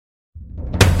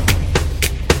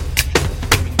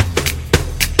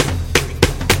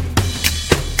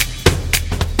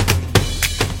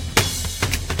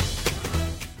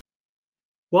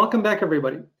Welcome back,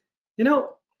 everybody.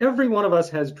 Every one of us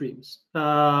has dreams.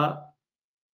 A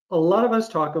lot of us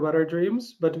talk about our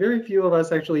dreams, but very few of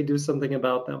us actually do something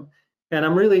about them. And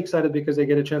I'm really excited because I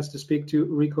get a chance to speak to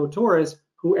Rico Torres,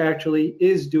 who actually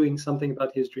is doing something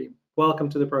about his dream. Welcome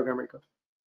to the program, Rico.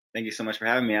 Thank you so much for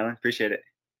having me, Alan. Appreciate it.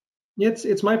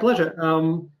 It's my pleasure.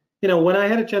 When I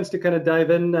had a chance to kind of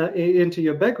dive into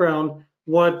your background,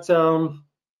 what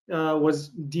was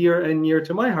dear and near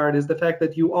to my heart is the fact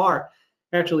that you are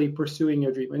actually pursuing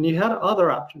your dream, and you had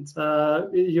other options.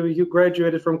 You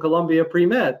graduated from Columbia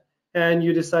pre-med, and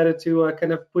you decided to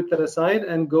kind of put that aside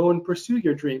and go and pursue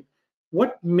your dream.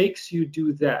 What makes you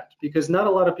do that? Because not a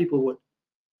lot of people would.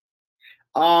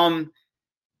 Um,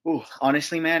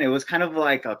 Honestly, man, it was kind of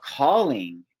like a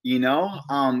calling, you know?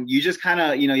 You just kind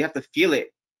of, you have to feel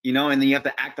it, and then you have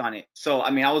to act on it. So,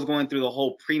 I mean, I was going through the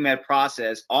whole pre-med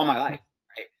process all my life,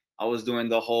 right? I was doing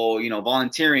the whole,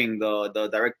 volunteering, the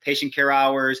direct patient care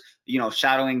hours,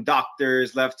 shadowing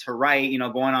doctors left to right,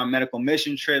 going on medical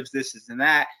mission trips, this and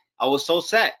that. I was so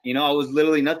set, I was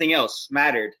literally nothing else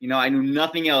mattered. I knew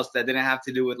nothing else that didn't have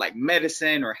to do with like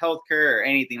medicine or healthcare or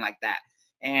anything like that.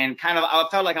 And kind of I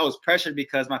felt like I was pressured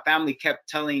because my family kept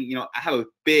telling, I have a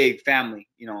big family,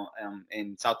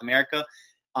 in South America.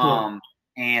 Yeah.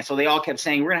 And so they all kept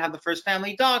saying, we're gonna have the first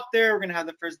family doctor, we're gonna have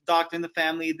the first doctor in the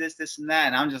family, this and that.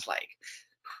 And I'm just like,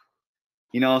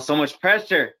 so much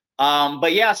pressure.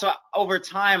 But yeah, so over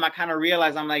time I kind of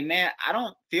realized, I'm like, man, I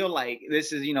don't feel like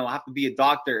this is, I have to be a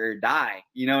doctor or die.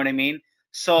 You know what I mean?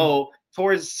 So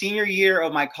towards senior year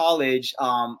of my college,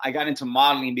 I got into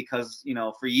modeling because,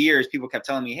 for years people kept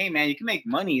telling me, hey man, you can make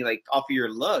money like off of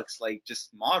your looks, like just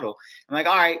model. I'm like,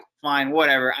 all right, fine,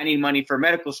 whatever. I need money for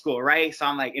medical school, right? So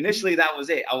I'm like, initially that was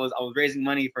it. I was raising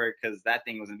money for it because that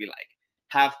thing was gonna be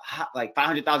like like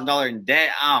 $500,000 in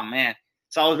debt. Oh man.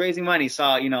 So I was raising money. So,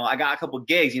 I got a couple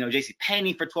gigs, JC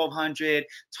Penney for 1,200,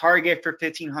 Target for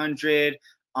 1,500.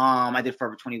 I did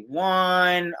Forever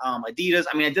 21, Adidas.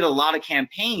 I mean, I did a lot of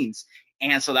campaigns.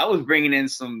 And so that was bringing in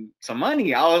some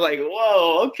money. I was like,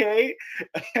 whoa, okay.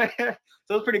 So it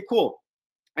was pretty cool.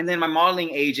 And then my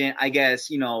modeling agent, I guess,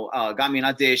 got me an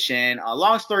audition.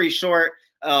 Long story short,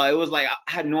 it was like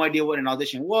I had no idea what an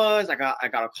audition was. I got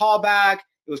a call back.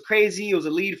 It was crazy. It was a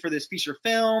lead for this feature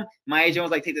film. My agent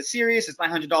was like, take this serious. It's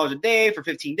 $900 a day for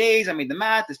 15 days. I made the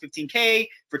math. It's 15K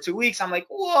for 2 weeks. I'm like,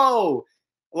 whoa.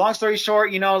 Long story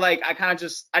short, like I kind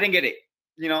of I didn't get it,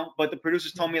 but the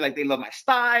producers told me like they love my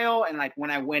style. And like when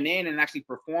I went in and actually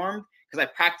performed, because I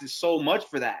practiced so much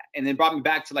for that, and then brought me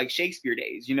back to like Shakespeare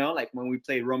days, like when we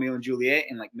played Romeo and Juliet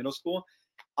in like middle school.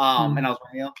 And I was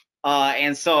Romeo.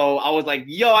 And so I was like,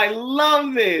 yo, I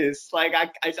love this. Like,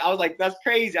 I was like, that's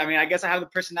crazy. I mean, I guess I have the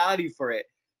personality for it.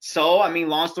 So, I mean,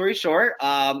 long story short,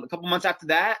 a couple months after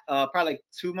that, probably like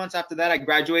 2 months after that, I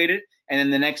graduated. And then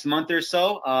the next month or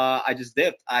so, I just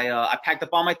dipped. I packed up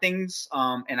all my things,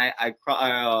 and I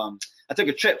took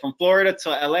a trip from Florida to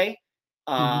LA,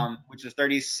 which is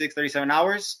 37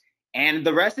 hours. And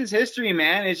the rest is history,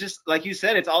 man. It's just like you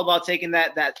said, it's all about taking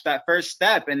that first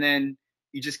step, and then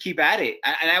you just keep at it.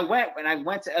 And when I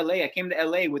went to LA, I came to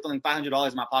LA with only $500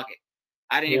 in my pocket.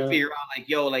 I didn't Yeah. figure out like,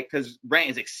 yo, like, cause rent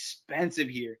is expensive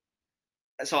here.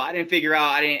 So I didn't figure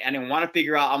out, I didn't want to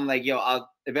figure out. I'm like, yo,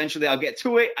 eventually I'll get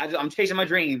to it. I'm chasing my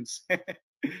dreams.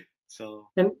 So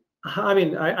And I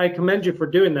mean, I commend you for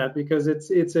doing that because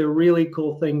it's a really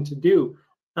cool thing to do.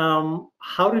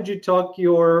 How did you talk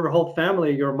your whole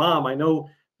family, your mom? I know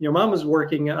your mom is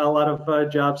working a lot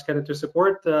of jobs kind of to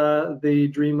support the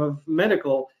dream of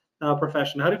medical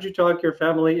profession. How did you talk your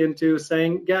family into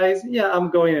saying, guys, yeah, I'm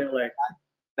going to LA?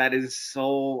 that is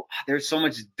there's so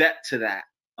much depth to that.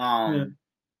 Yeah.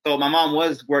 So my mom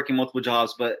was working multiple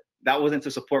jobs, but that wasn't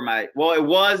to support well, it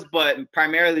was, but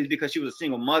primarily because she was a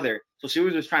single mother. So she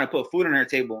was just trying to put food on her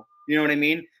table. You know what I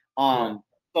mean? Yeah.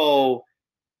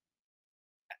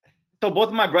 So both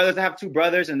of my brothers, I have two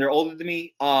brothers and they're older than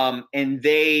me. And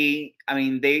I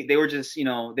mean, they were just,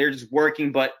 they're just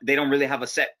working, but they don't really have a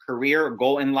set career or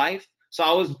goal in life. So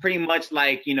I was pretty much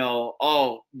like,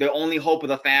 oh, the only hope of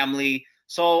the family.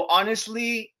 So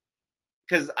honestly,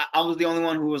 because I was the only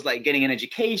one who was like getting an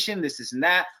education, this and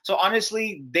that. So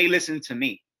honestly, they listened to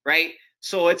me, right?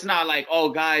 So it's not like, oh,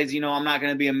 guys, I'm not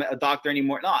gonna be a doctor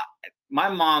anymore. No, my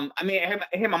mom. I mean,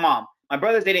 I hear my mom. My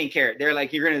brothers, they didn't care. They're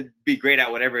like, you're gonna be great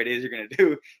at whatever it is you're gonna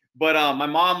do. But my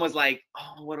mom was like,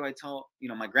 oh, what do I tell,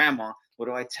 my grandma? What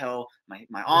do I tell my aunt,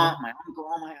 my uncle?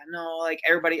 Oh my God, no, like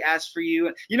everybody asks for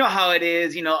you. You know how it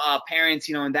is, parents,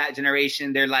 in that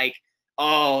generation, they're like,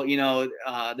 oh,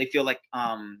 they feel like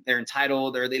they're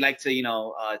entitled, or they like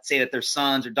to, say that their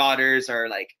sons or daughters are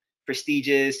like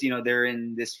prestigious, they're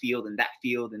in this field and that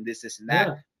field and this and that.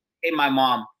 Yeah. Hit my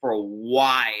mom for a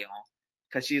while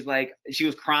because she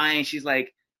was crying. She's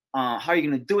like, how are you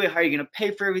gonna do it? How are you gonna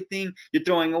pay for everything? You're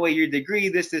throwing away your degree,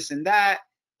 this and that.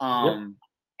 Yep.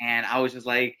 And I was just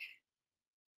like,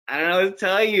 I don't know what to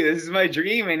tell you. This is my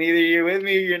dream, and either you're with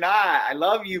me or you're not. I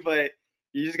love you, but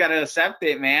you just gotta accept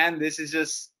it, man. This is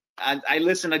just I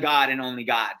listen to God and only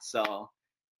God. So.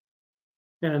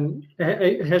 And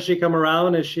has she come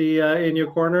around? Is she in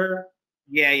your corner?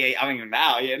 Yeah. I mean,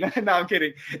 now, yeah. No, I'm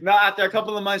kidding. No, after a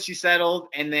couple of months, she settled,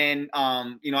 and then,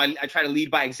 I try to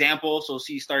lead by example. So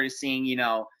she started seeing,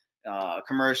 a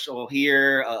commercial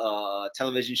here, a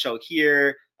television show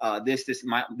here, this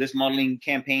modeling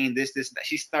campaign, this. That.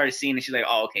 She started seeing it. She's like,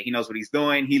 oh, okay, he knows what he's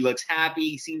doing. He looks happy.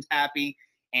 He seems happy.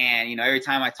 And, every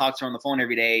time I talk to her on the phone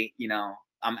every day,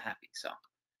 I'm happy. So.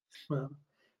 Well,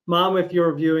 Mom, if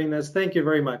you're viewing this, thank you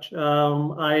very much.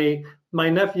 My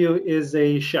nephew is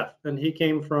a chef, and he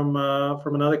came from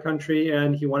another country,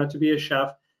 and he wanted to be a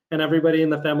chef. And everybody in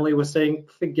the family was saying,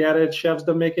 "Forget it, chefs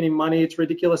don't make any money. It's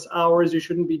ridiculous hours. You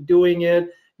shouldn't be doing it.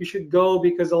 You should go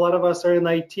because a lot of us are in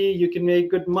IT. You can make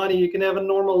good money. You can have a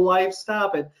normal life.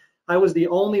 Stop it." I was the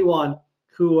only one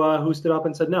who stood up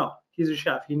and said, "No, he's a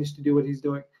chef. He needs to do what he's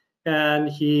doing." And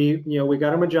we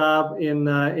got him a job in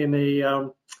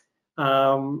a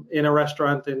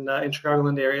restaurant in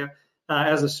Chicagoland area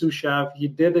as a sous chef. He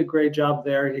did a great job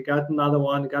there. He got another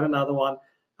one.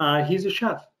 He's a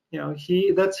chef.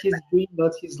 That's his dream.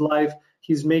 That's his life.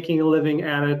 He's making a living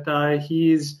at it.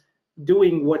 He's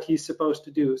doing what he's supposed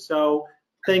to do. So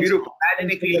thanks. Beautiful.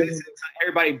 Imagine if he listened to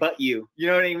everybody but you. You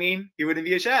know what I mean? He wouldn't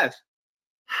be a chef.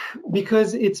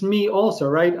 Because it's me also,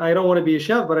 right? I don't want to be a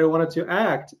chef, but I wanted to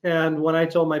act. And when I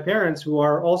told my parents, who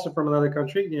are also from another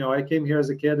country, I came here as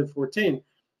a kid at 14.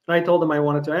 I told them I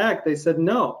wanted to act. They said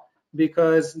no,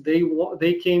 because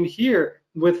they came here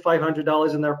with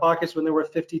 $500 in their pockets when they were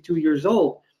 52 years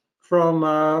old from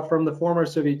the former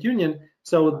Soviet Union.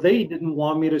 So they didn't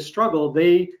want me to struggle.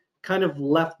 They kind of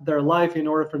left their life in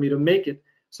order for me to make it.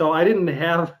 So I didn't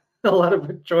have a lot of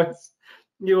a choice.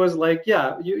 It was like,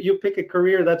 yeah, you pick a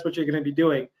career, that's what you're going to be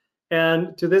doing.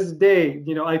 And to this day,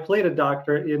 I played a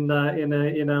doctor in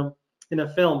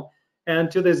a film. And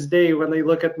to this day, when they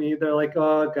look at me, they're like,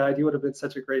 "Oh God, you would have been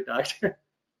such a great doctor."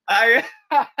 I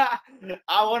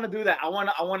want to do that. I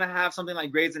want to have something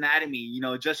like Grey's Anatomy,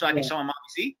 just so I can show my mom.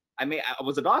 See, I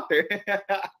was a doctor.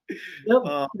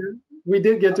 Yep. We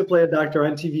did get to play a doctor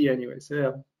on TV anyway.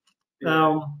 So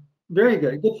yeah. Very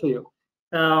good. Good for you.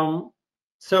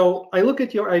 So I look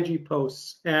at your IG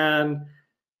posts, and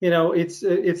it's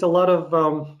a lot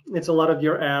of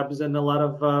your abs and a lot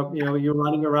of you're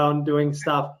running around doing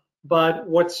stuff. But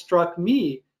what struck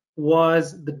me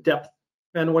was the depth,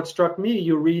 and what struck me,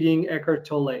 you're reading Eckhart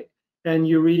Tolle, and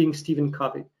you're reading Stephen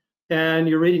Covey, and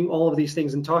you're reading all of these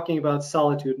things and talking about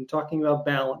solitude and talking about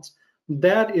balance.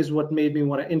 That is what made me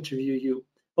want to interview you.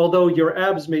 Although your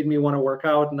abs made me want to work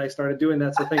out, and I started doing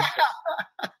that. So thank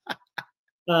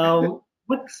you.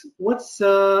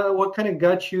 What kind of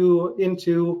got you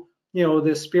into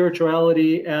the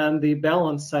spirituality and the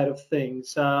balance side of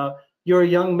things? You're a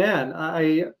young man.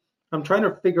 I'm trying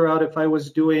to figure out if I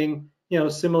was doing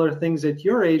similar things at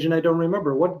your age, and I don't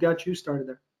remember. What got you started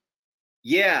there?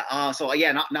 Yeah. So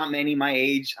yeah, not many my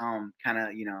age kind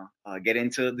of get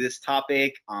into this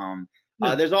topic.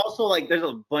 There's also there's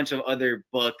a bunch of other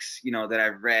books that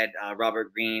I've read.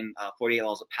 Robert Greene, 48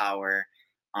 Laws of Power.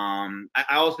 I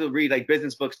also read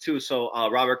business books too. So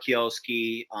Robert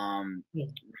Kiyosaki,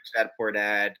 Rich Dad Poor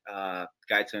Dad,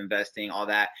 Guide to Investing, all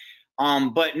that.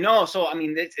 But no, so I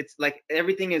mean, it's like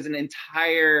everything is an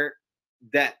entire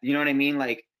depth. You know what I mean?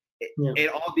 It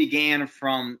all began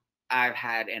from I've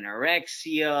had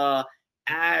anorexia,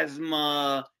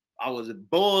 asthma. I was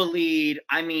bullied.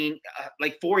 I mean,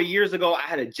 4 years ago, I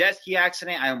had a jet ski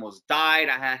accident. I almost died.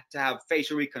 I had to have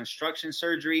facial reconstruction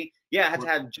surgery. Yeah, I had to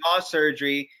have jaw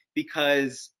surgery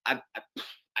because I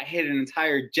hit an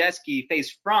entire jet ski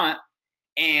face front,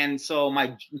 and so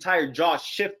my entire jaw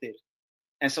shifted.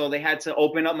 And so they had to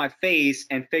open up my face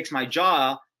and fix my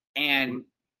jaw. And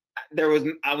I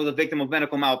was a victim of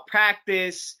medical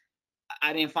malpractice.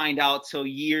 I didn't find out till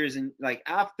years and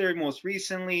after, most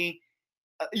recently.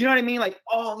 You know what I mean?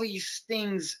 All these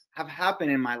things have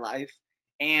happened in my life,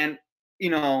 and you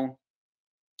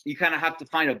kind of have to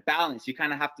find a balance. You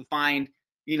kind of have to find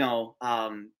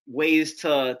ways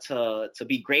to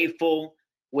be grateful,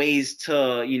 ways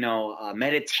to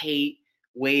meditate,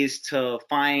 ways to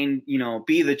find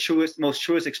be the most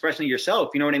truest expression of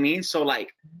yourself. You know what I mean? So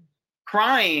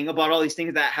crying about all these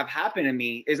things that have happened to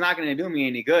me is not going to do me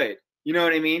any good. You know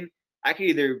what I mean? I could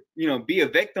either, be a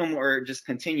victim or just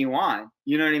continue on.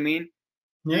 You know what I mean?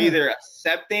 Yeah. You either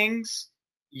accept things,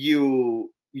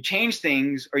 you change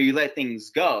things, or you let things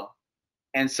go.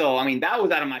 And so, I mean, that was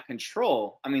out of my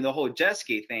control. I mean, the whole jet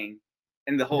ski thing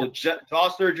and the whole jaw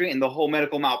surgery and the whole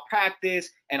medical malpractice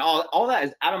and all that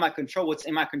is out of my control. What's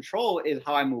in my control is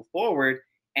how I move forward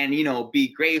and,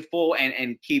 be grateful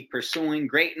and keep pursuing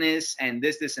greatness and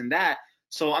this and that.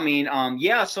 So, I mean,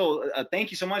 so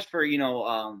thank you so much for,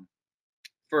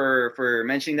 for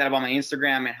mentioning that about my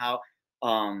Instagram and how,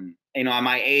 at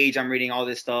my age, I'm reading all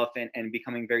this stuff and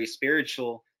becoming very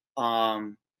spiritual.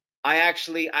 There's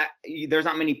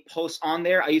not many posts on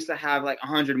there. I used to have like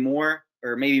 100 more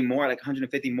or maybe more, like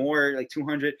 150 more, like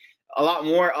 200, a lot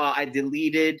more. I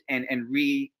deleted and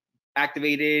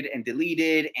reactivated and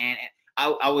deleted. And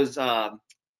I was,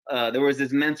 there was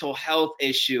this mental health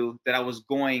issue that I was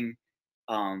going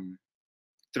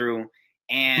through.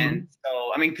 And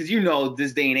so, I mean, because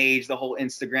this day and age, the whole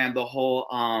Instagram, the whole,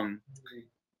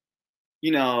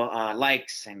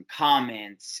 likes and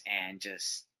comments and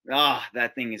just,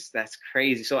 that's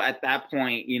crazy. So at that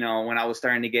point, when I was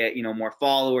starting to get, more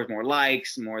followers, more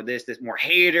likes, more this, more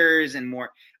haters and more,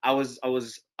 I was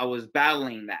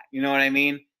battling that, you know what I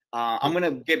mean? I'm going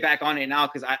to get back on it now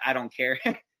because I don't care.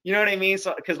 You know what I mean?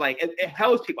 So, because like it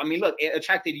helps people. I mean, look, it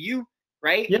attracted you,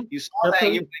 right? Yeah, you saw that.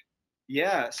 And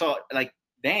yeah. So like,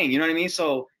 dang, you know what I mean?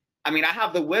 So, I mean, I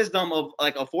have the wisdom of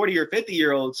like a 40 or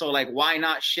 50-year-old. So like, why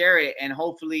not share it and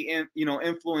hopefully,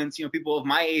 influence, people of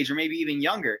my age or maybe even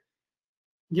younger.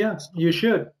 Yes, you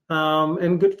should.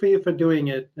 And good for you for doing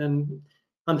it. And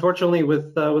unfortunately,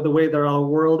 with the way that our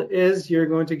world is, you're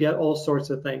going to get all sorts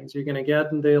of things. You're going to get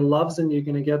the loves and you're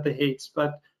going to get the hates.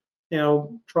 But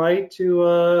try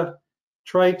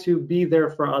to be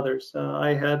there for others.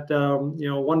 I had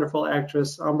wonderful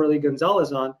actress Amberly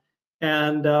Gonzalez on,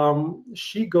 and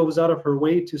she goes out of her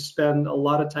way to spend a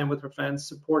lot of time with her fans,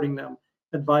 supporting them,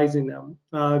 advising them,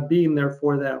 being there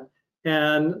for them.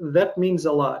 And that means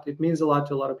a lot. It means a lot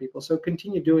to a lot of people. So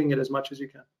continue doing it as much as you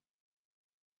can.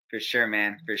 For sure,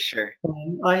 man. For sure.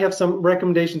 I have some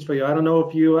recommendations for you. I don't know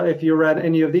if you read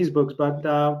any of these books, but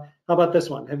how about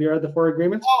this one? Have you read The Four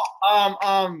Agreements?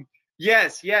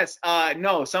 Yes.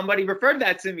 No, somebody referred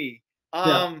that to me.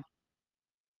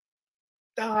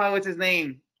 What's his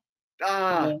name?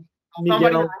 Somebody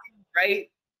Ruiz,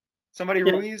 right? Somebody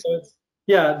Ruiz?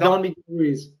 Don Miguel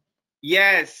Ruiz.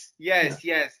 Yes.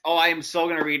 Oh, I am so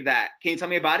gonna read that. Can you tell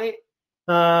me about it?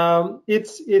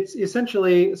 It's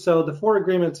essentially, so the Four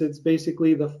Agreements, it's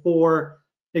basically the 4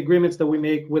 agreements that we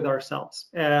make with ourselves,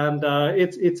 and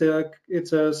it's a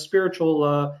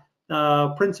spiritual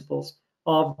principles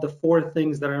of the 4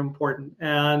 things that are important.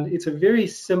 And it's a very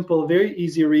simple, very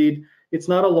easy read. It's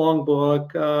not a long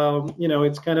book.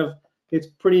 It's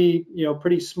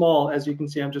pretty small, as you can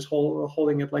see. I'm just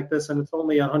holding it like this, and it's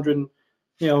only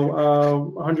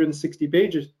 160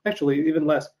 pages, actually even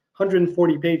less,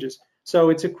 140 pages.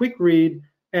 So it's a quick read,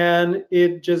 and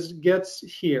it just gets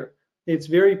here. It's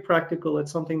very practical.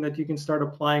 It's something that you can start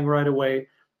applying right away.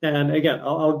 And again,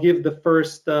 I'll give the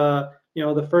first, the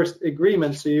first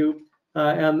agreement, so you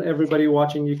and everybody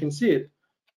watching, you can see it.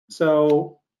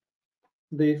 So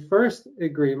the first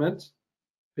agreement,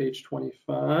 page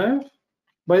 25.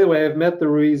 By the way, I've met the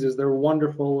Ruizes. They're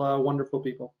wonderful, wonderful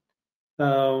people.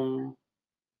 The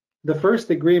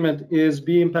first agreement is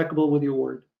be impeccable with your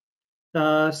word.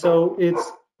 So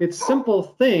it's simple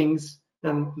things,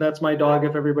 and that's my dog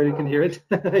if everybody can hear it.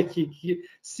 he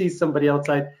sees somebody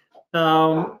outside.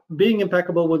 Being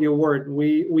impeccable with your word.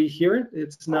 We hear it.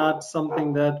 It's not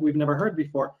something that we've never heard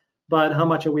before, but how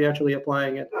much are we actually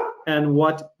applying it? And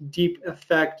what deep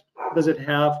effect does it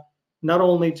have, not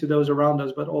only to those around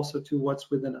us, but also to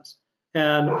what's within us,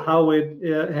 and how it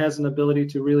has an ability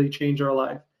to really change our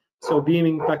life. So being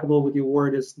impeccable with your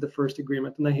word is the first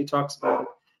agreement, and then he talks about it.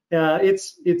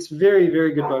 It's very,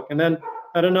 very good book. And then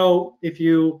I don't know if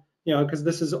because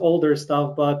this is older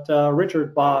stuff, but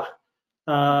Richard Bach,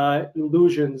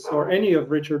 Illusions, or any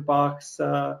of Richard Bach's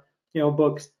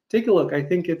books, take a look. I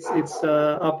think it's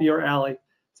up your alley.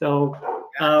 So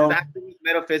does that mean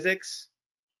metaphysics?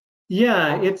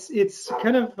 Yeah, it's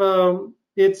kind of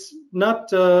it's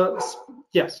not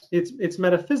yes, it's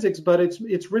metaphysics, but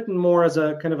it's written more as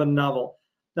a kind of a novel.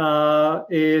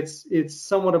 It's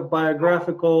somewhat a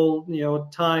biographical,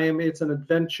 time. It's an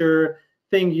adventure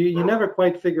thing. You never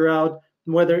quite figure out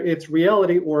whether it's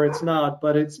reality or it's not,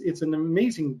 but it's an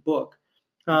amazing book.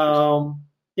 So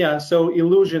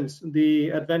Illusions, The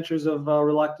Adventures of a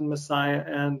Reluctant Messiah,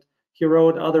 and he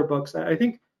wrote other books. I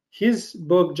think his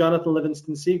book, Jonathan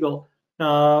Livingston Seagull,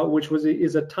 which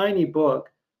is a tiny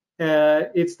book,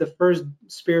 it's the first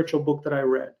spiritual book that I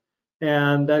read,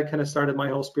 and that kind of started my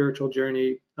whole spiritual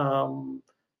journey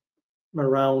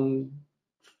around.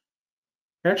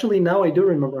 Actually, now I do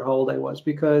remember how old I was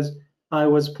because I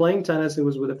was playing tennis. It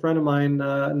was with a friend of mine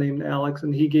named Alex,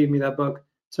 and he gave me that book.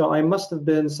 So I must have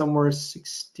been somewhere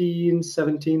 16,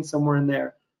 17, somewhere in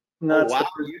there. And Oh that's the wow,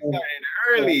 first you one. started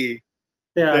Yeah. early.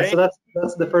 Yeah, Dang. so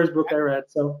that's the first book I read.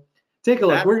 So take a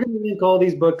look. That We're going to link all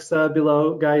these books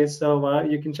below, guys, so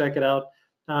you can check it out.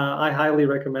 I highly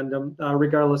recommend them,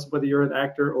 regardless of whether you're an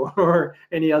actor or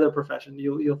any other profession.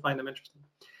 You'll find them interesting.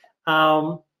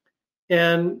 Um,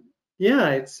 and yeah,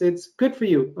 it's good for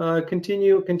you.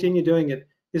 Continue doing it,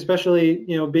 especially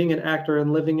being an actor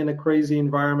and living in a crazy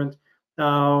environment.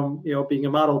 Being a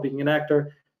model, being an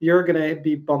actor, you're gonna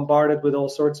be bombarded with all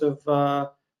sorts of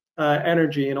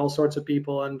energy and all sorts of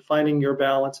people, and finding your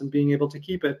balance and being able to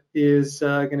keep it is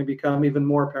going to become even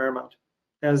more paramount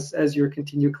as you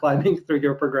continue climbing through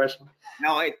your progression.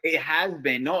 No, it has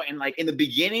been. No, and like in the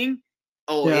beginning,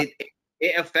 oh, Yeah.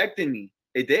 it affected me.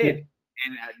 It Yeah. did.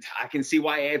 And I can see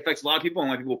why it affects a lot of people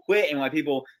and why people quit and why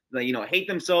people like, hate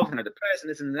themselves and are depressed and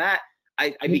this and that.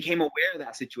 I became aware of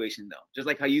that situation though. Just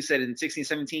like how you said in 16,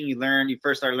 17, you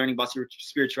first started learning about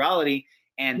spirituality,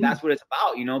 and that's what it's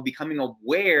about, becoming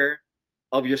aware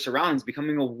of your surroundings,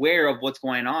 becoming aware of what's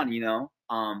going on.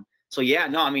 So yeah,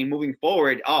 no, I mean moving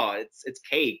forward, it's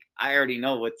cake. I already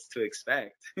know what to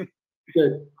expect.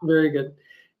 Good, very good.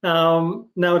 Now,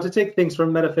 to take things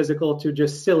from metaphysical to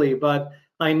just silly, but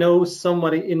I know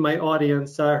somebody in my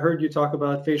audience heard you talk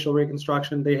about facial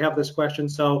reconstruction. They have this question,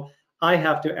 so I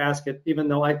have to ask it, even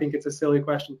though I think it's a silly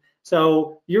question.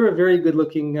 So you're a very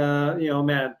good-looking,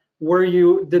 man.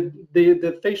 Did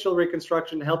the facial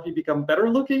reconstruction help you become better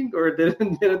looking, or did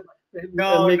it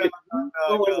No, make no, it? no,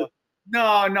 What was no. it?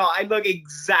 No, I look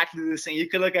exactly the same. You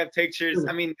could look at pictures.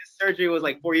 I mean, this surgery was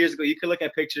like 4 years ago. You could look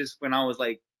at pictures when I was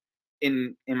like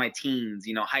in my teens,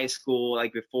 high school,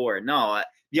 like before. No,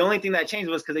 the only thing that changed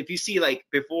was because if you see like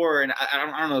before, and I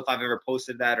don't know if I've ever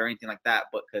posted that or anything like that,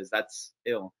 but because that's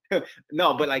ill.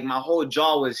 No, but like my whole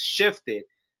jaw was shifted.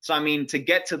 So I mean, to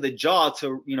get to the jaw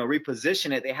to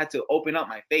reposition it, they had to open up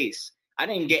my face. I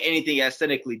didn't get anything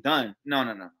aesthetically done. No,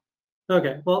 no, no.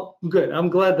 Okay, well, good. I'm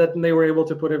glad that they were able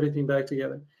to put everything back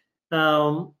together.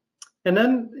 Um, and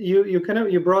then you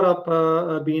brought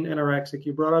up being anorexic.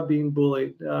 You brought up being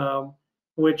bullied,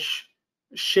 which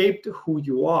shaped who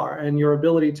you are and your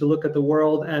ability to look at the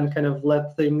world and kind of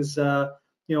let things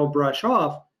brush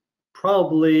off.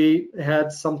 Probably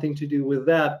had something to do with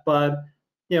that. But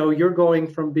you're going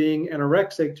from being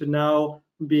anorexic to now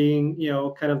being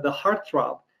kind of the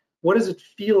heartthrob. What does it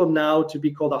feel now to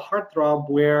be called a heartthrob,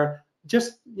 where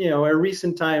just a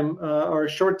recent time or a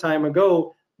short time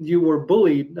ago you were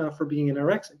bullied for being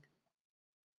anorexic?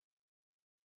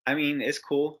 I mean, it's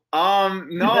cool. No,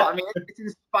 I mean it's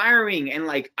inspiring, and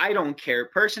like I don't care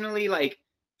personally. Like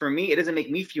for me, it doesn't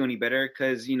make me feel any better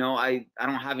because I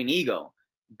don't have an ego,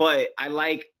 but I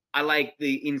like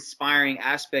the inspiring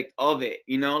aspect of it.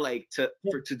 Like to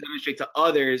demonstrate to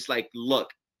others, like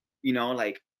look,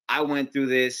 like I went through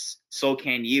this, so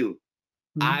can you.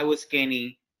 I was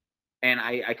skinny and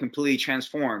I completely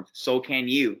transformed. So can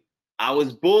you. I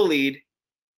was bullied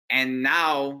and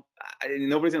now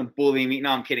nobody's gonna bully me.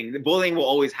 No, I'm kidding. The bullying will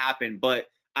always happen, but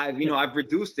I've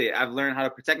reduced it. I've learned how to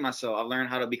protect myself. I've learned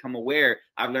how to become aware.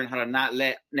 I've learned how to not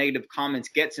let negative comments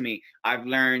get to me. I've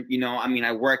learned,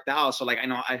 I worked out, so like I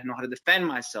know how to defend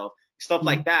myself, stuff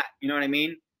like that. You know what I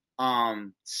mean?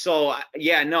 So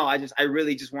yeah, no, I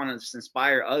really just want to just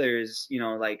inspire others.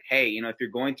 Like hey, if you're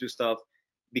going through stuff,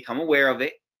 become aware of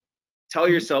it. Tell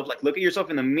yourself, like, look at yourself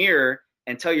in the mirror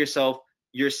and tell yourself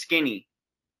you're skinny.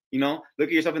 Look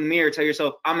at yourself in the mirror, tell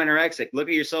yourself I'm anorexic. Look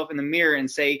at yourself in the mirror and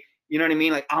say, you know what I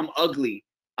mean? Like I'm ugly,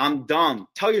 I'm dumb.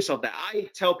 Tell yourself that. I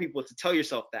tell people to tell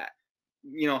yourself that.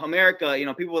 America,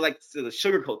 people like to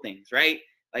sugarcoat things, right?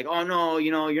 Like, oh no,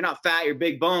 you're not fat, you're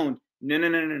big boned. No, no,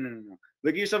 no, no, no, no.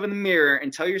 Look at yourself in the mirror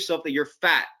and tell yourself that you're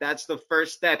fat. That's the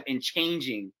first step in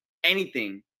changing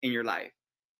anything in your life.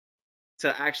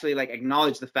 To actually like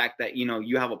acknowledge the fact that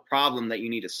you have a problem that you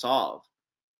need to solve.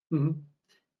 Mm-hmm.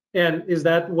 And is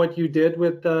that what you did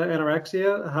with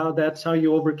anorexia? That's how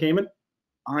you overcame it?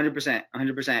 100%,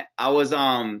 100%. I was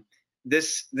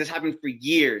this happened for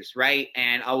years, right?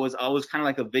 And I was kind of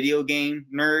like a video game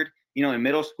nerd, in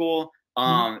middle school.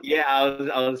 Yeah,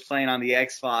 I was playing on the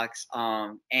Xbox.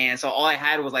 And so all I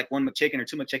had was like one McChicken or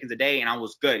two McChickens a day, and I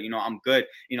was good. I'm good.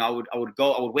 I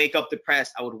would wake up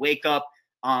depressed. I would wake up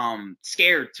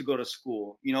scared to go to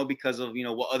school, because of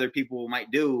what other people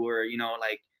might do, or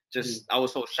like just I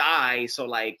was so shy, so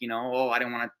like I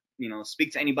didn't want to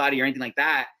speak to anybody or anything like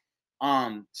that.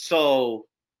 So,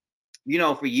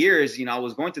 for years, I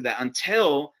was going through that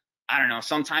until, I don't know,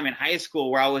 sometime in high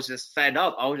school where I was just fed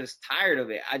up. I was just tired of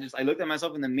it. I looked at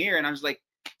myself in the mirror and I was like,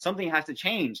 something has to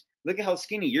change. Look at how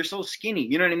skinny. You're so skinny.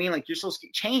 You know what I mean? Like, you're so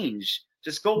skinny. Change.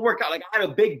 Just go work out. Like, I had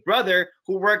a big brother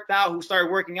who worked out, who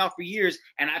started working out for years,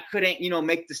 and I couldn't,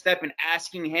 make the step in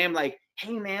asking him, like,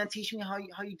 hey man, teach me how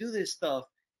you do this stuff.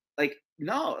 Like,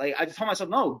 no, like I just told myself,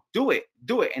 no, do it.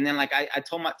 And then like I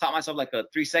taught myself like a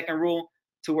 3-second rule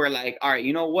to where like, all right,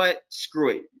 you know what? Screw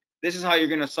it. This is how you're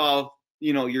gonna solve,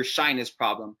 your shyness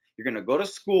problem. You're gonna go to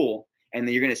school and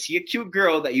then you're gonna see a cute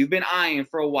girl that you've been eyeing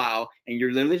for a while, and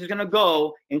you're literally just gonna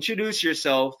go introduce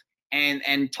yourself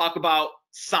and talk about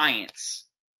science,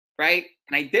 right?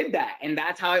 And I did that, and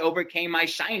that's how I overcame my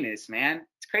shyness, man.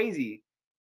 It's crazy.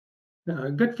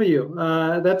 Good for you.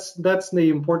 That's the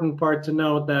important part to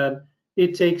note, that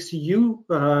it takes you,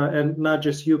 and not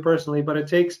just you personally, but it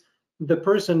takes the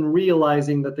person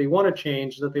realizing that they want to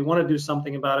change, that they want to do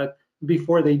something about it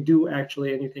before they do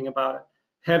actually anything about it.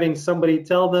 Having somebody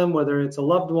tell them, whether it's a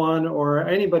loved one or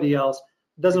anybody else,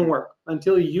 doesn't work.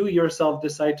 Until you yourself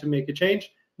decide to make a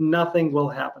change, nothing will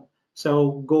happen.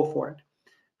 So go for it.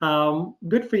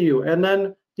 Good for you. And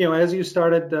then, as you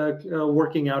started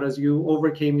working out, as you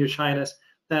overcame your shyness,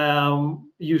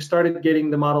 you started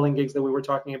getting the modeling gigs that we were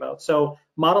talking about. So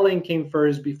modeling came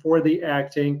first before the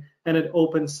acting, and it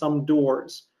opened some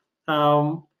doors.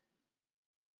 The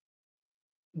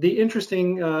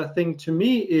interesting thing to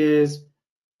me is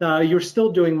you're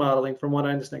still doing modeling, from what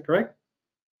I understand, correct?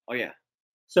 Oh yeah.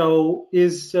 So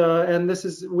and this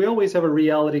is, we always have a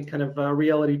reality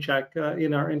reality check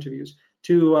in our interviews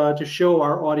to show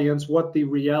our audience what the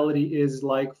reality is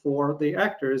like for the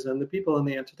actors and the people in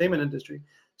the entertainment industry.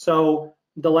 So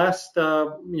the last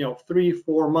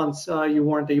 3-4 months you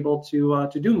weren't able to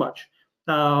do much.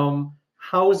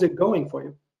 How is it going for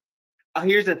you?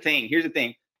 Here's the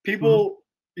thing. People,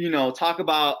 talk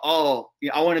about, oh,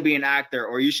 I want to be an actor,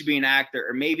 or you should be an actor,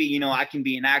 or maybe, I can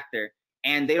be an actor.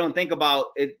 And they don't think about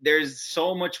it. There's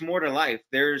so much more to life.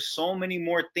 There's so many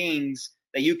more things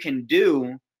that you can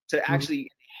do to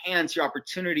actually enhance your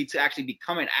opportunity to actually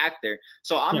become an actor.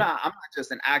 So I'm not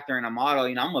just an actor and a model.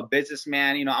 I'm a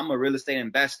businessman. I'm a real estate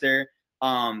investor.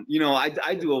 I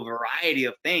do a variety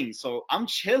of things. So I'm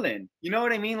chilling. You know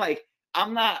what I mean? Like,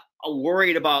 I'm not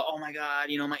worried about, oh my God,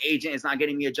 my agent is not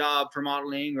getting me a job for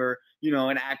modeling, or,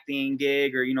 an acting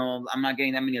gig, or, I'm not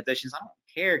getting that many auditions. I don't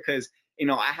care, because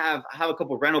I have a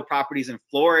couple of rental properties in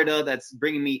Florida that's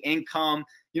bringing me income.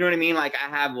 You know what I mean? Like, I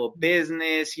have a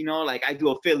business, like I do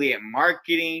affiliate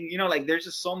marketing, like there's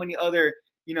just so many other,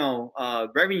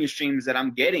 revenue streams that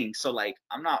I'm getting. So like,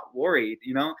 I'm not worried,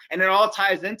 and it all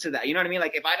ties into that. You know what I mean?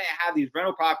 Like, if I didn't have these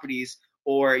rental properties,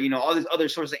 or, all these other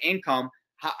sources of income,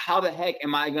 how the heck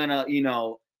am I gonna,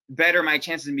 better my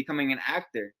chances in becoming an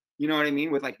actor? You know what I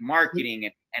mean? With like marketing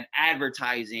and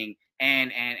advertising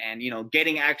and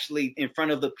getting actually in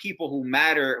front of the people who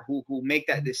matter, who make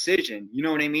that decision. You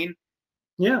know what I mean?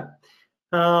 Yeah.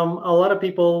 A lot of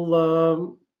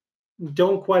people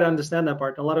don't quite understand that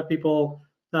part. A lot of people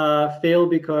fail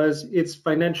because it's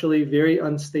financially very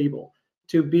unstable.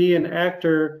 To be an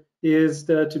actor is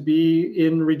to be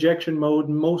in rejection mode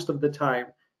most of the time.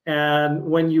 And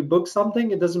when you book something,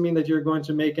 it doesn't mean that you're going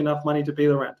to make enough money to pay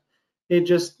the rent. It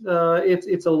just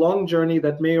it's a long journey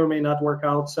that may or may not work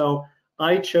out. So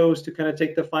I chose to kind of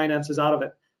take the finances out of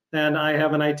it. And I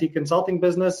have an IT consulting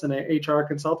business and an HR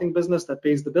consulting business that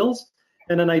pays the bills.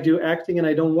 And then I do acting, and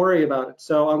I don't worry about it.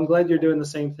 So I'm glad you're doing the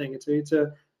same thing.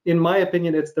 In my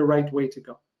opinion, it's the right way to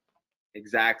go.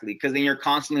 Exactly. Because then you're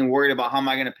constantly worried about, how am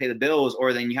I going to pay the bills?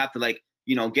 Or then you have to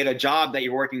get a job that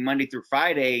you're working Monday through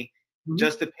Friday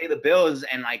just to pay the bills.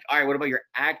 And like, all right, what about your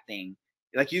acting?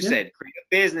 Like you said, create a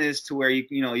business to where you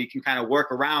can kind of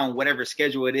work around whatever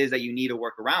schedule it is that you need to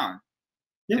work around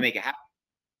to make it happen.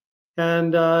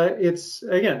 And it's,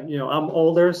 again, I'm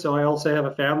older, so I also have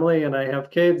a family, and I have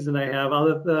kids, and I have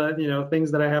other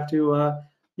things that I have to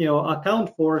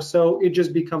account for. So it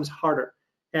just becomes harder.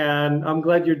 And I'm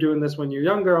glad you're doing this when you're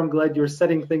younger. I'm glad you're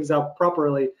setting things up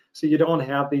properly so you don't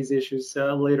have these issues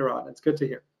later on. It's good to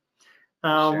hear.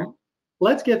 Sure.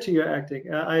 Let's get to your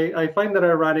acting. I find that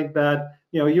ironic that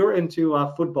you're into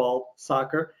football,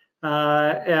 soccer,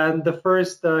 and the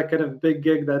first kind of big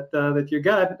gig that you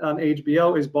got on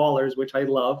HBO is Ballers, which I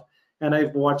love, and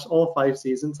I've watched all 5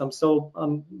 seasons. I'm so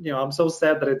I'm so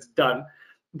sad that it's done,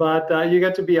 but you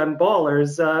got to be on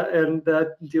Ballers, and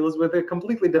that deals with a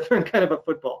completely different kind of a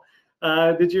football.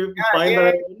 Did you find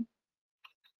that?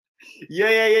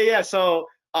 Yeah. So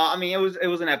I mean, it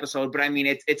was an episode, but I mean,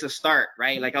 it's a start,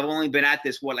 right? Like, I've only been at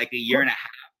this like a year and a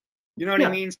half. You know what I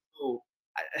mean? So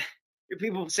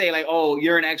people say like, oh,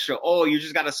 you're an extra. Oh, you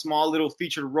just got a small little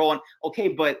featured role. And okay,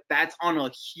 but that's on a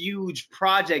huge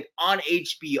project on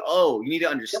HBO. You need to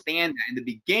understand that in the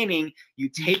beginning, you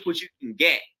take what you can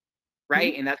get,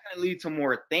 right? And that's gonna lead to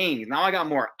more things. Now I got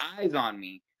more eyes on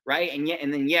me, right?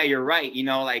 And then yeah, you're right. You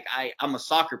know, like I'm a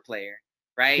soccer player,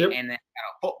 right? Yep. And then I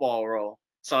got a football role.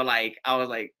 So like I was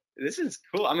like, this is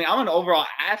cool. I mean, I'm an overall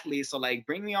athlete, so like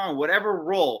bring me on whatever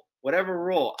role,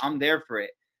 I'm there for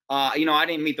it. You know, I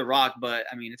didn't meet The Rock, but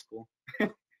I mean, it's cool.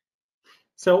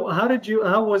 So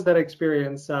how was that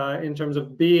experience in terms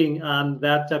of being on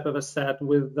that type of a set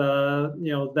with,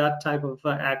 that type of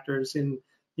actors you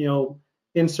know,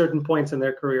 in certain points in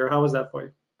their career? How was that for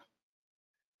you?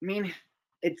 I mean,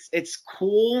 it's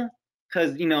cool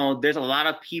because you know there's a lot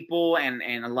of people and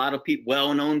a lot of people,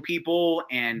 well-known people,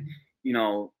 and you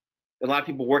know a lot of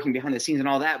people working behind the scenes and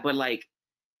all that. But like,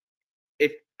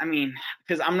 if I mean,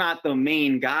 because I'm not the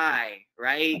main guy,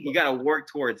 right? You got to work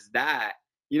towards that.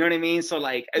 You know what I mean? So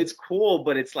like, it's cool,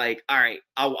 but it's like, all right,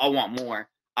 I want more.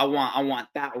 I want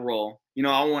that role. You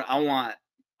know, I want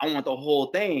the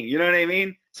whole thing. You know what I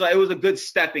mean? So it was a good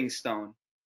stepping stone.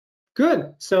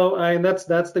 Good. So and that's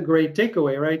the great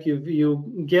takeaway, right?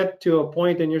 You get to a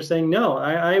point and you're saying, no,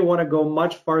 I want to go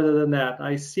much farther than that.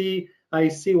 I see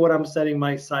what I'm setting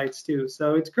my sights to.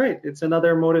 So it's great. It's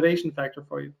another motivation factor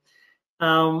for you.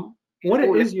 What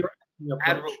Oh, is your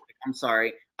add real approach? quick. I'm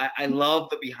sorry. I love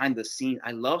the behind the scenes.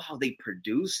 I love how they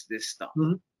produce this stuff,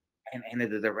 Mhm. and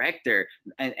the director,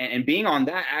 and being on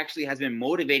that actually has been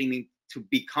motivating me to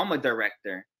become a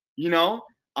director. You know,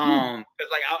 Yeah.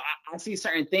 because like I see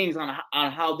certain things on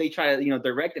how they try to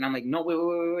direct, and I'm like, no,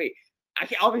 wait. I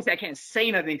can't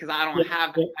say nothing because I don't Yeah.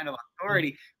 have that Yeah. kind of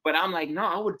authority. But I'm like, no,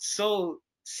 I would so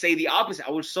say the opposite.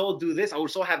 I would so do this. I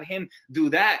would so have him do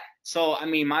that. So I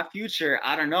mean, my future,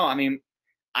 I don't know. I mean,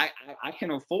 I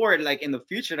can afford like in the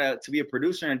future to be a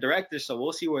producer and director. So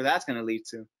we'll see where that's gonna lead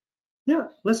to. Yeah,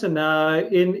 listen,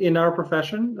 in our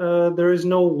profession, there is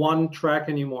no one track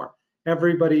anymore.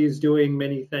 Everybody is doing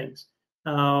many things.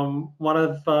 One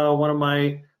of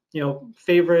my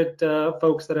favorite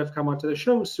folks that have come onto the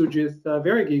show, Sujith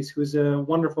Verghese, who's a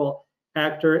wonderful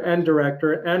actor and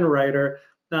director and writer.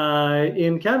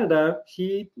 In Canada,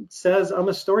 he says I'm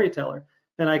a storyteller,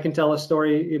 and I can tell a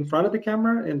story in front of the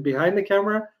camera and behind the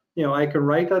camera. I can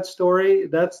write that story.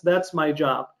 That's my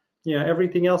job.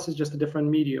 Everything else is just a different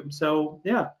medium. So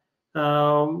yeah,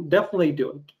 definitely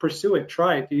do it, pursue it,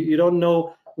 try it. You don't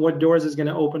know what doors is going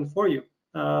to open for you.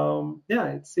 Yeah,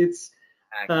 it's Exactly.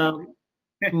 um,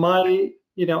 my,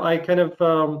 I kind of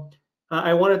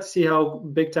I wanted to see how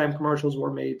big time commercials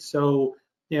were made. So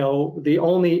the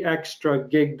only extra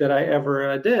gig that I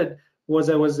ever did was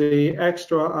I was a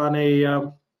extra on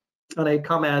a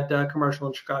ComEd commercial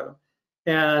in Chicago,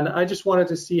 and I just wanted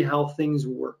to see how things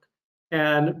work.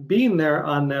 And being there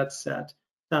on that set,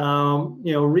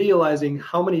 realizing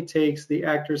how many takes the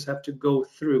actors have to go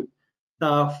through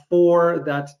for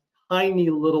that tiny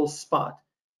little spot,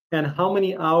 and how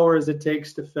many hours it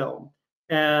takes to film.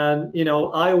 And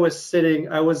I was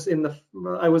in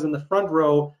the front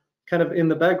row, kind of in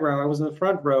the background. I was in the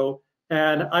front row,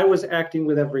 and I was acting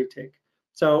with every take.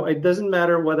 So it doesn't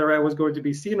matter whether I was going to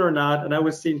be seen or not, and I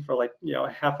was seen for like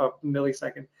half a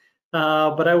millisecond,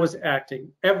 but I was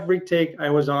acting. Every take I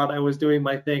was on, I was doing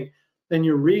my thing. Then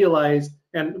you realize,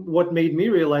 and what made me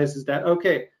realize is that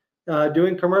okay,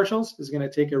 doing commercials is going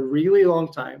to take a really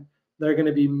long time. There are going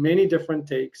to be many different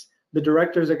takes. The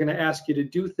directors are going to ask you to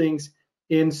do things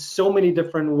in so many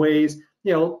different ways.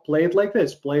 Play it like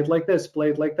this, play it like this,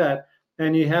 play it like that,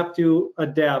 and you have to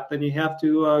adapt and you have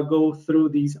to go through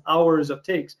these hours of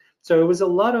takes. So it was a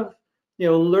lot of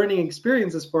learning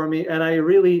experiences for me, and I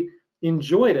really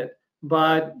enjoyed it.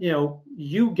 But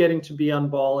you getting to be on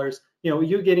Ballers,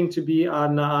 you getting to be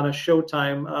on a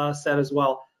Showtime set as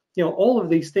well. All of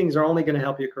these things are only going to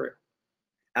help your career.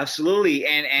 Absolutely.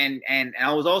 And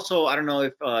I was also, I don't know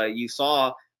if you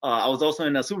saw, I was also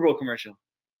in a Super Bowl commercial.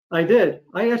 I did.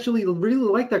 I actually really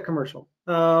liked that commercial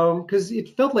because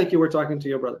it felt like you were talking to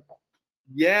your brother.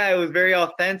 Yeah, it was very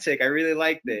authentic. I really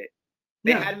liked it.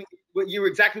 They Yeah. had me. You were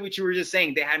exactly what you were just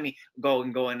saying. They had me go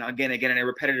and go and again, and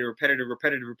repetitive, like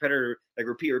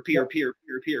Yep.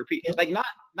 repeat. Yep. Like not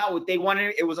what they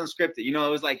wanted. It was unscripted. It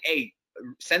was like, hey,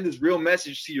 send this real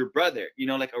message to your brother.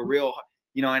 Like a real.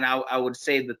 And I would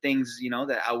say the things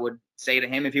that I would say to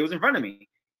him if he was in front of me.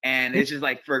 And it's just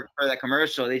like for that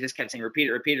commercial, they just kept saying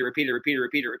repeat. I'm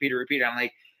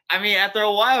like, I mean, after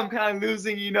a while, I'm kind of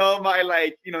losing, my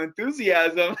like,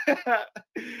 enthusiasm.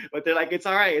 But they're like, it's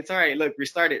all right, it's all right. Look,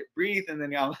 restart it, breathe, and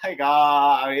then I'm like,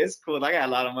 I mean, it's cool. I got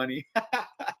a lot of money.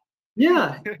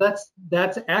 Yeah,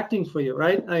 that's acting for you,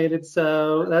 right? It's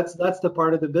that's the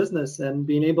part of the business, and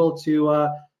being able to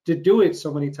do it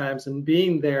so many times, and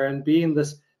being there, and being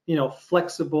this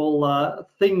flexible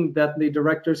thing that the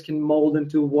directors can mold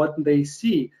into what they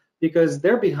see, because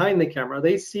they're behind the camera.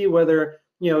 They see whether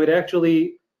it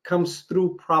actually comes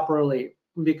through properly,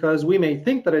 because we may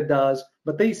think that it does,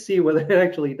 but they see whether it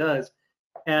actually does.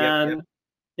 Yep, yep. And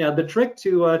yeah, the trick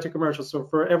to commercials. So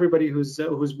for everybody who's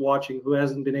watching who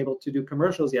hasn't been able to do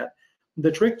commercials yet,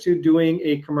 the trick to doing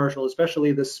a commercial,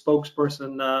 especially the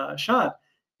spokesperson shot,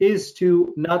 is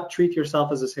to not treat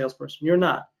yourself as a salesperson. You're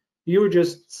not. You're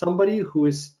just somebody who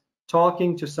is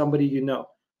talking to somebody you know,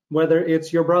 whether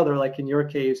it's your brother, like in your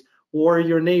case, or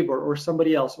your neighbor, or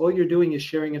somebody else. All you're doing is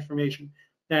sharing information.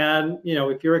 And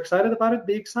if you're excited about it,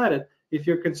 be excited. If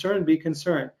you're concerned, be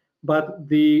concerned. But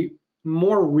the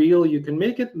more real you can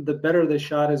make it, the better the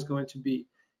shot is going to be.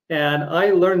 And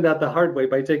I learned that the hard way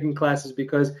by taking classes,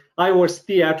 because I was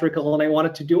theatrical and I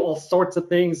wanted to do all sorts of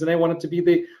things, and I wanted to be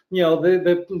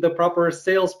the proper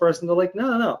salesperson. They're like,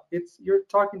 no, it's you're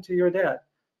talking to your dad.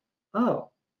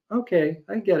 Oh, okay,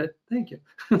 I get it. Thank you.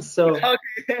 So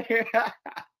Okay. yeah,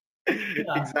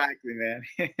 Exactly, man.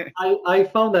 I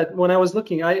found that when I was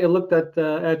looking, I looked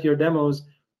at your demos,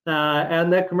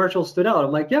 and that commercial stood out.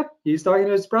 I'm like, yep, he's talking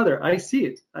to his brother. I see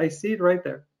it. I see it right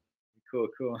there. Cool,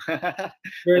 cool. Very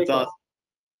That's cool. awesome.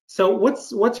 So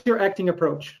what's your acting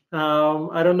approach?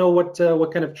 I don't know what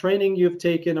kind of training you've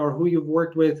taken or who you've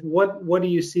worked with. What do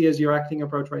you see as your acting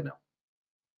approach right now?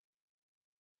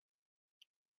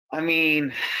 I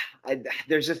mean,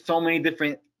 there's just so many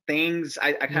different things.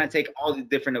 I kind of take all the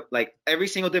different, like every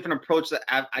single different approach that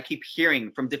I keep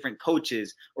hearing from different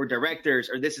coaches or directors,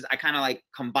 or I kind of like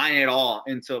combine it all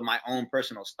into my own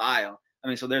personal style. I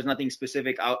mean, so there's nothing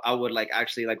specific I would like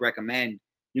actually like recommend.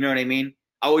 You know what I mean?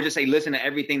 I would just say listen to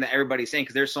everything that everybody's saying,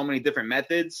 because there's so many different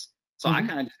methods. So I Hmm.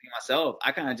 kind of just myself,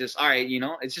 I kind of just, all right,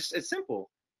 it's simple.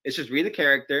 It's just read the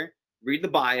character, read the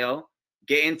bio,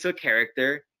 get into a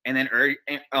character, and then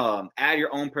add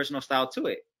your own personal style to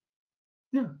it.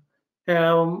 Yeah.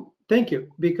 Thank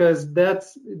you, because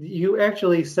that's you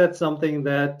actually said something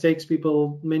that takes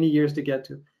people many years to get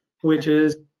to, which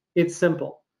is it's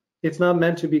simple. It's not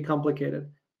meant to be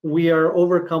complicated. We are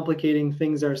overcomplicating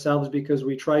things ourselves because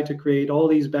we try to create all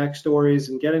these backstories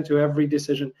and get into every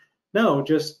decision. No,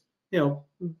 just you know,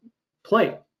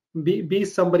 play, be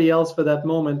somebody else for that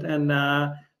moment,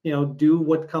 and do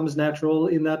what comes natural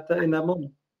in that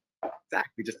moment.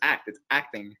 Exactly, just act. It's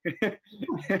acting.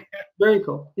 Very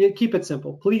cool. Yeah, keep it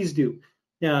simple, please do.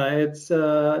 Yeah, it's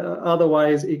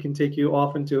otherwise it can take you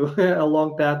off into a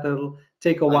long path that'll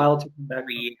take a a, while to come back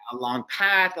from. a long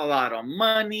path, a lot of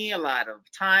money, a lot of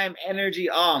time, energy.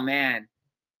 Oh man,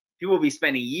 people will be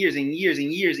spending years and years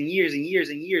and years and years and years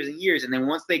and years and years, and then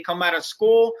once they come out of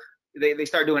school, they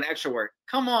start doing extra work.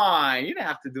 Come on, you don't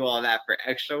have to do all that for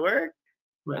extra work.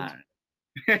 Right.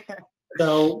 Uh,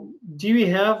 So, do you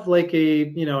have like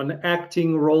an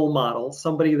acting role model,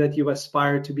 somebody that you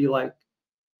aspire to be like?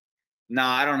 no,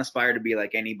 I don't aspire to be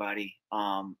like anybody.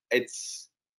 It's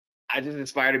I just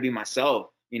aspire to be myself.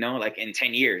 Like in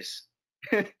 10 years.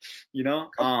 you know,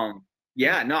 um,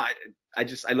 yeah, no,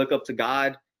 I look up to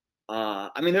God.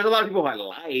 I mean, there's a lot of people I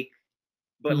like,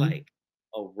 but Mhm. like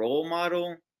a role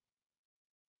model.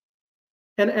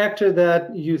 An actor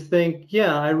that you think,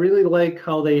 yeah, I really like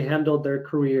how they handled their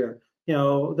career.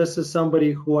 This is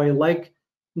somebody who I like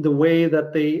the way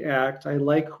that they act. I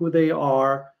like who they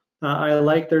are. I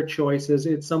like their choices.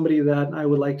 It's somebody that I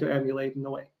would like to emulate in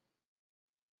a way.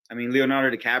 I mean,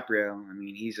 Leonardo DiCaprio. I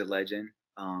mean, he's a legend.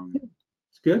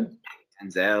 It's good.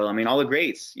 Denzel. I mean, all the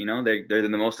greats. They're the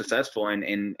most successful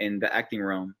in the acting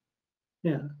realm.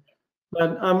 Yeah.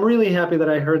 But I'm really happy that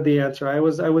I heard the answer. I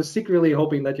was secretly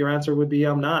hoping that your answer would be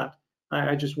I'm not.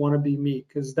 I just want to be me,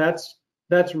 because that's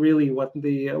really what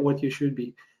you should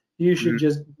be. You should Mhm.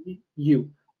 just be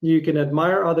you. You can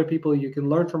admire other people, you can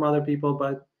learn from other people,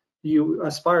 but you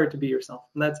aspire to be yourself,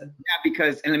 and that's it. Yeah,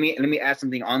 because and let me add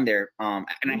something on there. And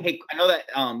I know that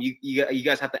you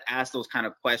guys have to ask those kind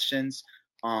of questions.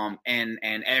 And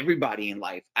everybody in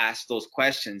life asks those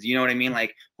questions. You know what I mean?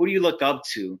 Like, who do you look up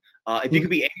to? If you Mhm. could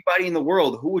be anybody in the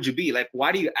world, who would you be? Like,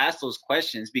 why do you ask those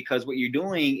questions? Because what you're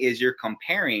doing is you're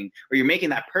comparing, or you're making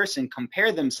that person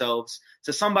compare themselves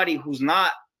to somebody who's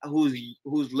not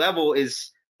whose level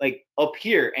is like up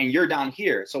here and you're down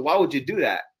here. So why would you do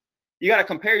that? You got to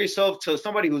compare yourself to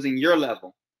somebody who's in your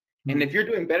level. And if Mhm. you're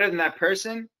doing better than that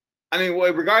person, I mean,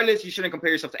 well, regardless, you shouldn't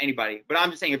compare yourself to anybody. But I'm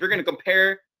just saying, if you're going to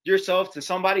compare yourself to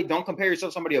somebody, don't compare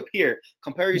yourself to somebody up here.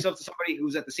 Compare yourself to somebody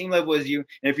who's at the same level as you.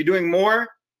 And if you're doing more,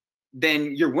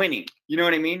 then you're winning. You know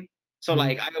what I mean? So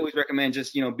like I always recommend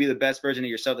just, be the best version of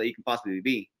yourself that you can possibly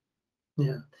be.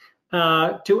 Yeah.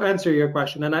 To answer your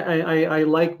question, and I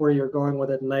like where you're going with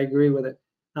it, and I agree with it.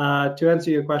 To answer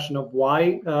your question of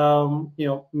why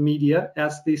media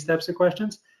asks these types of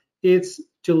questions, it's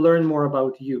to learn more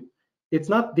about you. It's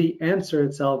not the answer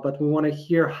itself, but we want to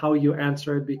hear how you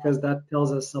answer it because that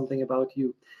tells us something about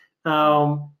you.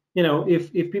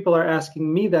 If people are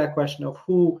asking me that question of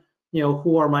who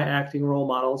are my acting role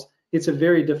models, it's a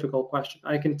very difficult question.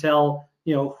 I can tell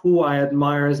who I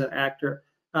admire as an actor,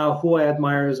 who I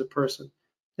admire as a person.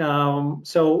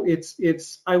 So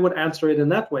I would answer it in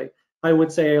that way. I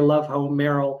would say I love how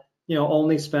Meryl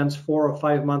only spends 4 or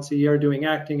 5 months a year doing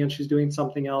acting, and she's doing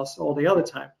something else all the other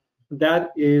time.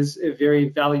 That is a very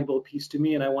valuable piece to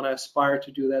me, and I want to aspire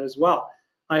to do that as well.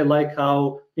 I like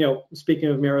how, speaking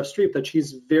of Meryl Streep, that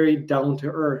she's very down to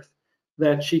earth,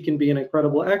 that she can be an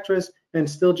incredible actress and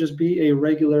still just be a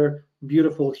regular,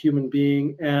 beautiful human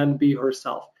being and be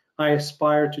herself. I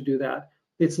aspire to do that.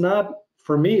 It's not,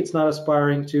 for me, it's not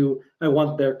aspiring to, I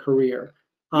want their career.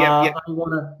 Yep. I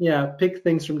want to, pick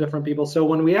things from different people. So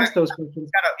when we ask those questions,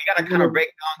 you gotta kind of break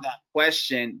down that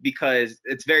question because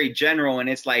it's very general and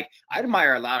it's like I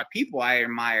admire a lot of people. I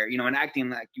admire, in acting,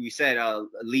 like you said,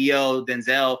 Leo,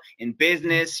 Denzel, in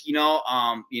business,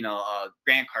 Grant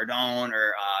Cardone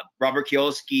or Robert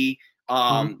Kiyosaki,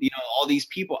 all these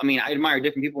people. I mean, I admire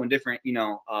different people in different,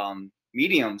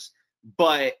 mediums,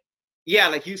 but yeah,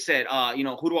 like you said,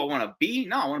 who do I want to be?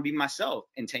 No, I want to be myself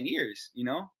in 10 years, I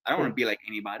don't want to be like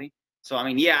anybody. So, I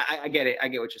mean, yeah, I get it. I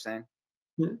get what you're saying.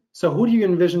 So who do you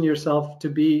envision yourself to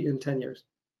be in 10 years?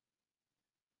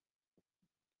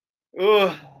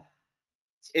 Ugh.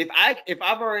 If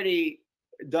I've already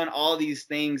done all these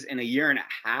things in a year and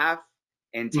a half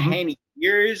and 10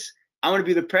 years, I'm going to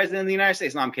be the president of the United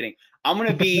States. No, I'm kidding. I'm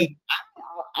going to be,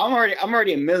 I'm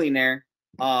already a millionaire.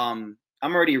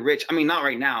 I'm already rich. I mean, not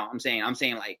right now. I'm saying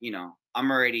like,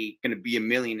 I'm already going to be a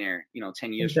millionaire,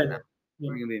 10 years from now. I'm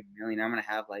going to be a millionaire. I'm going to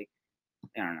have like,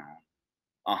 I don't know,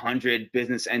 100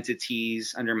 business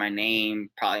entities under my name,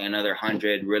 probably another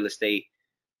 100 real estate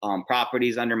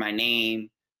properties under my name,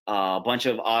 a bunch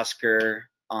of Oscar,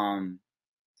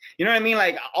 you know what I mean?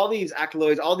 Like all these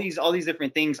accolades, all these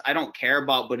different things I don't care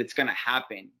about, but it's going to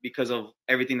happen because of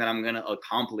everything that I'm going to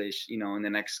accomplish, in the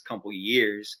next couple of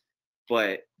years.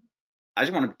 But I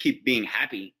just want to keep being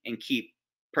happy and keep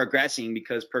progressing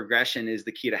because progression is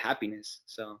the key to happiness.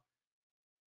 So,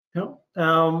 I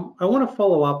want to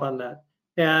follow up on that,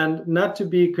 and not to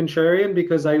be contrarian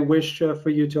because I wish for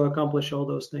you to accomplish all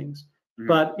those things. Mm-hmm.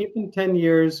 But if in 10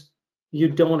 years you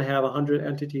don't have 100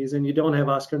 entities and you don't have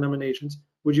Oscar nominations,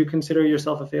 would you consider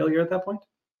yourself a failure at that point?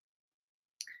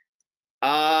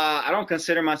 I don't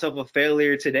consider myself a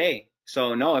failure today.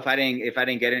 So no, if I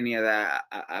didn't get any of that,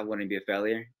 I wouldn't be a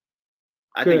failure.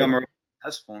 I think I'm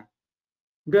successful.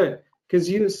 Good, because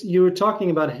you were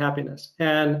talking about happiness,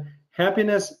 and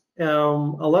happiness. A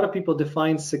lot of people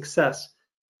define success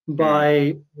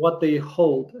by what they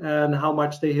hold and how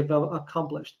much they have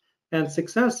accomplished. And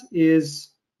success is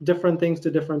different things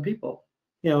to different people.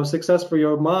 Success for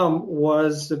your mom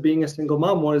was being a single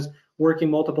mom, was working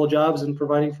multiple jobs and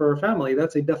providing for her family.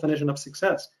 That's a definition of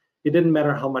success. It didn't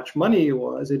matter how much money it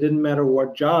was. It didn't matter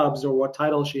what jobs or what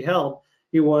titles she held.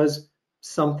 It was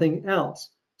something else.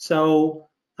 So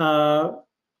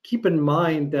keep in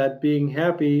mind that being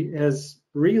happy has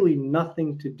really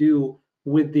nothing to do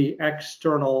with the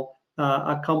external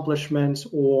accomplishments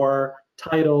or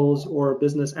titles or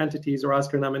business entities or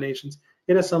Oscar nominations.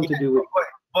 It has something to do with.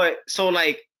 But so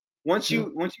like once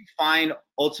you find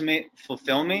ultimate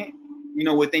fulfillment,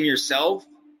 within yourself,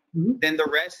 then the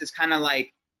rest is kind of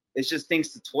like it's just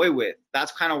things to toy with.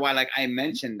 That's kind of why like I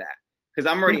mentioned that. Because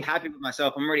I'm already happy with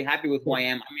myself. I'm already happy with who I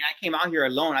am. I mean, I came out here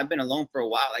alone. I've been alone for a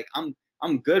while. Like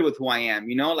I'm good with who I am.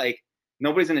 Like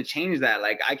nobody's gonna change that.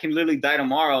 Like I can literally die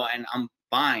tomorrow and I'm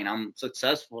fine. I'm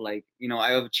successful. Like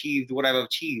I have achieved what I've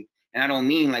achieved. And I don't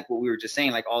mean like what we were just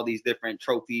saying, like all these different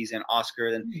trophies and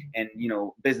Oscars and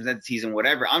business entities and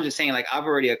whatever. I'm just saying like I've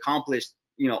already accomplished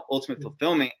ultimate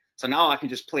fulfillment. So now I can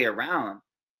just play around.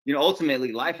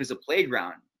 Ultimately life is a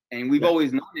playground, and we've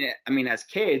always known it. I mean, as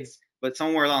kids. But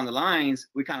somewhere along the lines,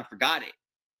 we kind of forgot it.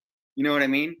 You know what I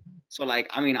mean? So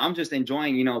like, I mean, I'm just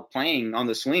enjoying, playing on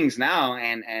the swings now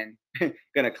and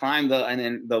gonna climb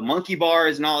the monkey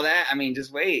bars and all that. I mean,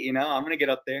 just wait, I'm gonna get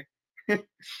up there.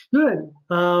 Good.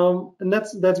 And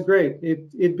that's great.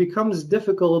 It becomes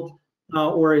difficult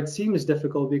or it seems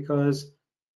difficult because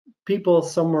people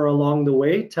somewhere along the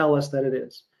way tell us that it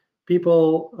is.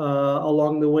 People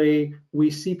along the way,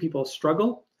 we see people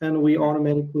struggle and we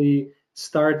automatically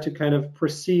start to kind of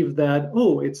perceive that,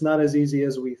 oh, it's not as easy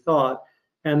as we thought.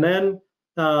 And then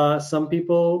some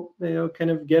people,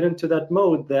 kind of get into that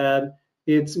mode that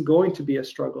it's going to be a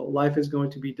struggle. Life is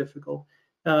going to be difficult.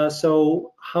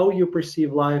 So how you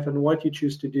perceive life and what you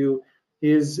choose to do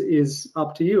is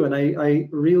up to you. And I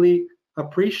really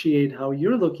appreciate how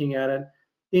you're looking at it.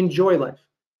 Enjoy life.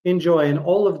 Enjoy, and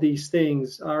all of these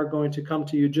things are going to come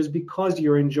to you just because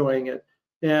you're enjoying it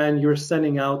and you're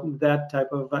sending out that type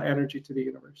of energy to the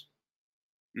universe.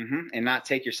 And not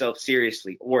take yourself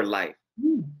seriously or life.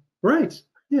 Right.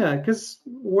 Yeah, because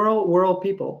we're all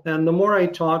people, and the more I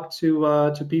talk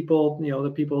to people,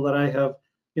 the people that I have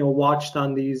watched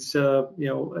on these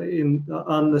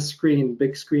on the screen,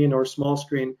 big screen or small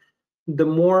screen, the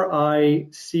more I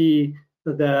see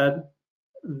that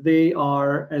they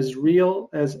are as real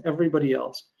as everybody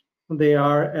else. They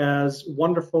are as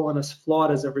wonderful and as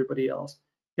flawed as everybody else.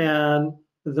 And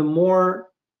the more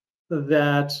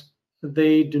that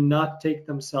they do not take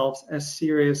themselves as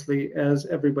seriously as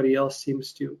everybody else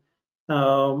seems to,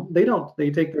 they don't. They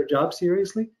take their job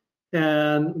seriously,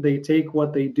 and they take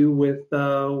what they do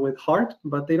with heart,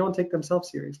 but they don't take themselves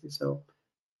seriously. So,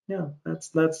 yeah,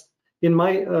 that's in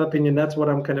my opinion, that's what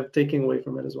I'm kind of taking away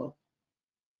from it as well.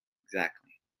 Exactly.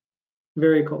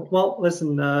 Very cool. Well,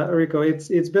 listen, Rico,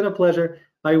 it's been a pleasure.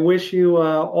 I wish you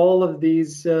all of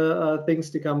these things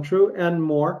to come true and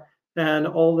more, and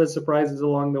all the surprises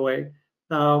along the way.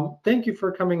 Thank you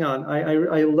for coming on.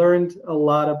 I learned a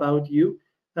lot about you.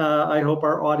 I hope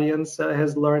our audience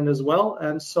has learned as well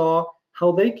and saw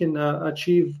how they can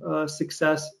achieve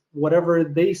success, whatever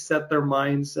they set their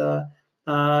minds to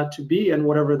be, and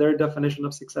whatever their definition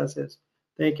of success is.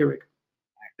 Thank you, Rico.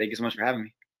 Thank you so much for having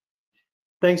me.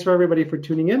 Thanks for everybody for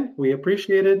tuning in. We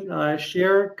appreciate it.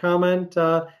 Share, comment,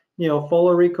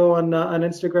 follow Rico on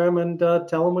Instagram, and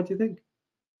tell him what you think.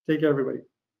 Take care, everybody.